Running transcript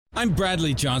I'm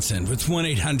Bradley Johnson with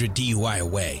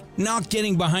 1-800-DUI-AWAY. Not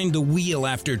getting behind the wheel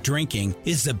after drinking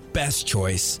is the best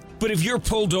choice. But if you're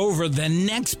pulled over, the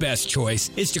next best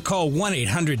choice is to call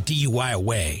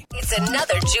 1-800-DUI-AWAY. It's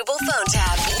another Jubal phone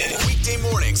tab. Weekday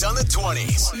mornings on the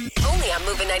 20s. Only on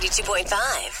Moving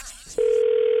 92.5.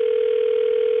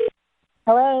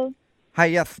 Hello. Hi,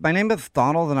 yes. My name is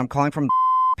Donald, and I'm calling from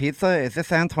Pizza. Is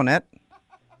this Antoinette?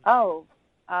 Oh,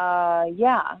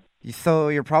 yeah. So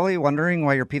you're probably wondering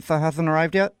why your pizza hasn't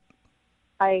arrived yet?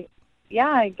 I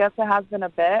guess it has been a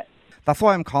bit. That's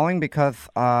why I'm calling, because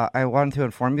I wanted to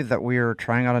inform you that we're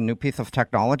trying out a new piece of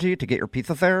technology to get your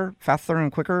pizzas there faster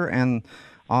and quicker, and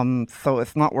so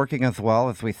it's not working as well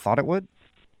as we thought it would.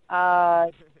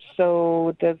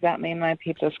 So does that mean my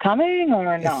pizza's coming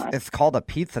or not? It's called a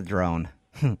pizza drone.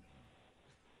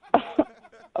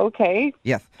 Okay.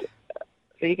 Yes.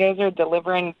 So you guys are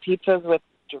delivering pizzas with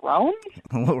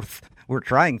drones? We're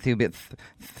trying to, but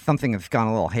something has gone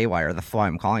a little haywire. That's why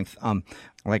I'm calling.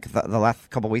 Like the last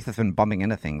couple of weeks has been bumping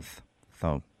into things.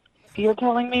 So You're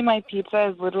telling me my pizza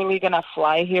is literally going to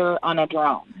fly here on a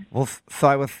drone? Well, so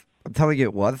I'm telling you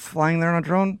it was flying there on a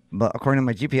drone, but according to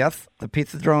my GPS, the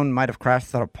pizza drone might have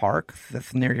crashed at a park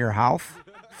that's near your house.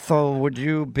 So would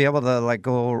you be able to,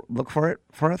 go look for it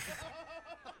for us?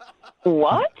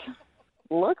 What?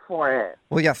 Look for it.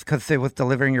 Well, yes, because it was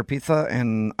delivering your pizza,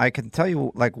 and I can tell you,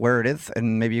 where it is,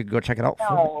 and maybe you can go check it out.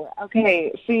 No.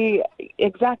 Okay. See,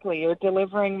 exactly. You're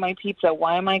delivering my pizza.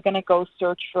 Why am I going to go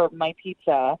search for my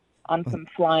pizza on some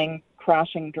flying,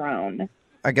 crashing drone?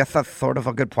 I guess that's sort of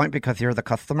a good point, because you're the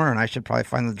customer, and I should probably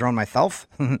find the drone myself.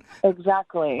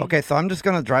 Exactly. Okay, so I'm just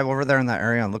going to drive over there in that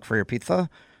area and look for your pizza,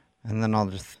 and then I'll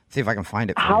just see if I can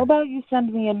find it for How you. about you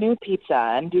send me a new pizza,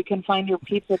 and you can find your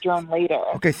pizza drone later?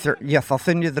 Okay, sir. Yes, I'll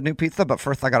send you the new pizza, but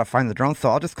first I got to find the drone, so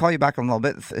I'll just call you back in a little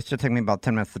bit. It should take me about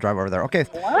 10 minutes to drive over there. Okay,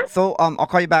 What? so I'll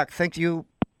call you back. Thank you.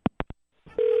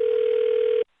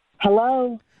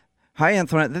 Hello? Hi,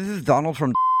 Antoinette. This is Donald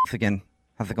from again.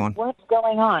 How's it going? What's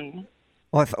going on?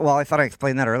 Well, I thought I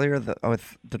explained that earlier. That I was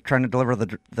trying to deliver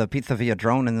the pizza via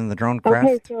drone, and then the drone crashed.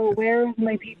 Okay, so where is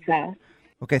my pizza?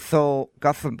 Okay, so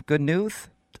got some good news.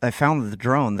 I found the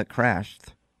drone that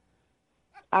crashed.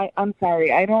 I'm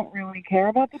sorry, I don't really care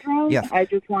about the drone. Yes. I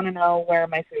just want to know where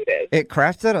my food is. It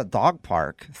crashed at a dog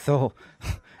park, so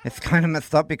it's kind of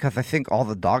messed up because I think all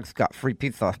the dogs got free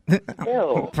pizza.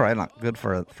 Ew. Probably not good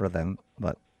for them,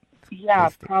 but Yeah,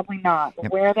 tasty. probably not. But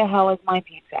Yep. where the hell is my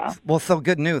pizza? Well, so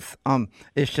good news.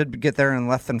 It should get there in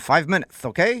less than 5 minutes.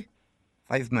 Okay,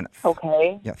 5 minutes.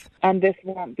 Okay. Yes. And this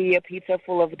won't be a pizza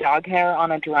full of dog hair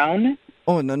on a drone?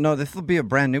 Oh, no, this will be a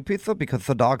brand new pizza because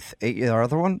the dogs ate your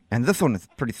other one. And this one is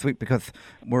pretty sweet because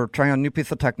we're trying a new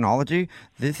piece of technology.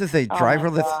 This is a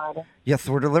driverless. Oh, my God. Yes,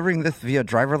 we're delivering this via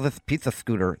driverless pizza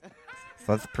scooter.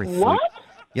 So that's pretty sweet. What?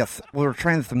 Yes, we're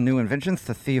trying some new inventions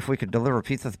to see if we could deliver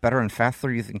pizzas better and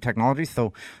faster using technology.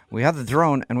 So we have the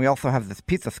drone, and we also have this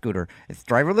pizza scooter. It's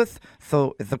driverless,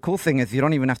 so the cool thing is you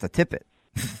don't even have to tip it.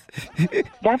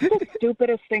 That's the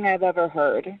stupidest thing I've ever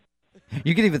heard.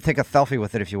 You can even take a selfie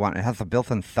with it if you want. It has a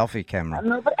built-in selfie camera.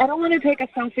 No, but I don't want to take a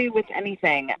selfie with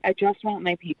anything. I just want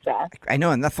my pizza. I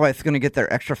know, and that's why it's going to get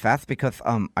there extra fast because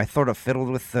I sort of fiddled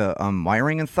with the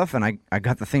wiring and stuff, and I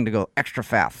got the thing to go extra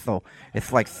fast. So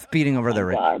it's like speeding over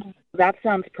the... God. That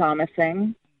sounds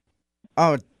promising.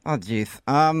 Oh, geez.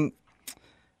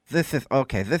 This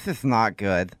is not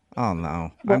good. Oh,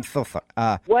 no. I'm so sorry.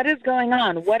 What is going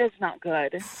on? What is not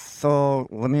good? So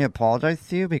let me apologize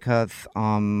to you because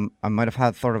I might have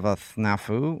had sort of a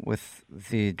snafu with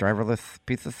the driverless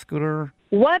pizza scooter.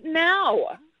 What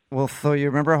now? Well, so you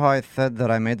remember how I said that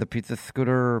I made the pizza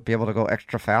scooter be able to go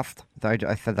extra fast?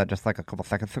 I said that just like a couple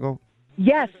seconds ago.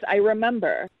 Yes, I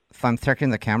remember. So I'm checking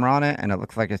the camera on it, and it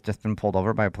looks like it's just been pulled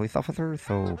over by a police officer,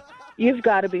 so... You've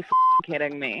got to be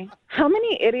kidding me. How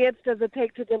many idiots does it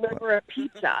take to deliver a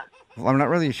pizza? Well, I'm not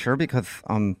really sure because,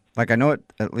 I know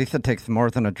at least it takes more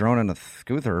than a drone and a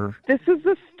scooter. This is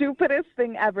the stupidest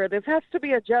thing ever. This has to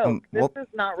be a joke. This is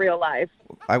not real life.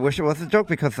 I wish it was a joke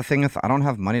because the thing is, I don't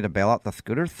have money to bail out the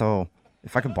scooter, so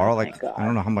if I could borrow, I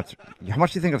don't know how much do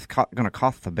you think it's going to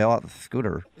cost to bail out the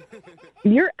scooter?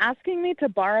 You're asking me to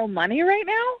borrow money right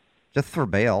now? Just for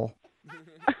bail.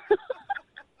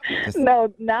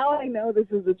 No, now I know this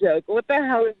is a joke. What the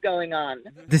hell is going on?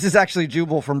 This is actually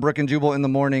Jubal from Brick and Jubal in the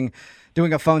Morning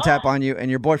doing a phone tap on you, and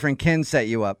your boyfriend Ken set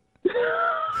you up.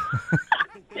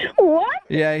 What?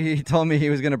 Yeah, he told me he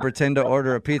was going to pretend to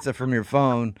order a pizza from your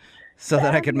phone so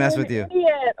that I could mess with you.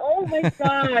 Idiot. Oh Oh my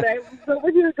God! I was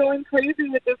over here going crazy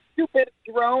with this stupid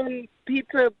drone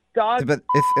pizza dog. But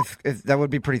it's that would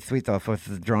be pretty sweet though if it was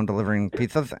a drone delivering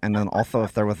pizzas, and then also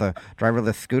if there was a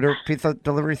driverless scooter pizza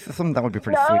delivery system, that would be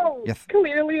pretty sweet. Yes.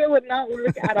 Clearly it would not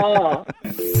work at all.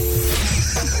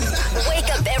 Wake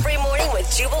up every morning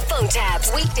with Jubal phone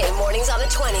tabs. Weekday mornings on the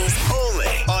 20s.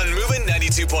 Only on Moving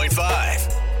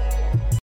 92.5.